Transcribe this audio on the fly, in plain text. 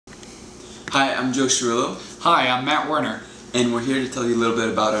Hi, I'm Joe Sciarrillo. Hi, I'm Matt Werner. And we're here to tell you a little bit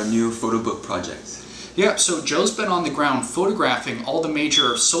about our new photo book project. Yeah, so Joe's been on the ground photographing all the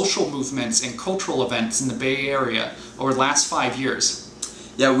major social movements and cultural events in the Bay Area over the last 5 years.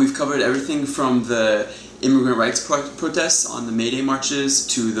 Yeah, we've covered everything from the immigrant rights protests on the May Day marches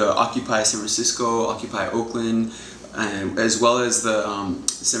to the Occupy San Francisco, Occupy Oakland, as well as the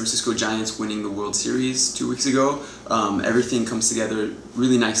San Francisco Giants winning the World Series 2 weeks ago. Everything comes together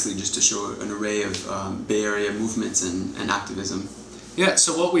really nicely just to show an array of Bay Area movements and activism. Yeah,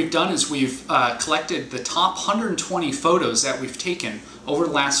 so what we've done is we've collected the top 120 photos that we've taken over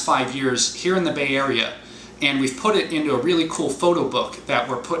the last 5 years here in the Bay Area, and we've put it into a really cool photo book that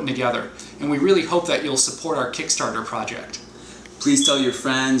we're putting together, and we really hope that you'll support our Kickstarter project. Please tell your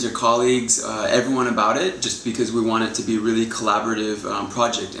friends, your colleagues, everyone about it, just because we want it to be a really collaborative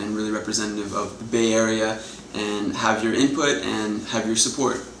project and really representative of the Bay Area, and have your input and have your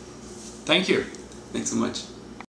support. Thank you. Thanks so much.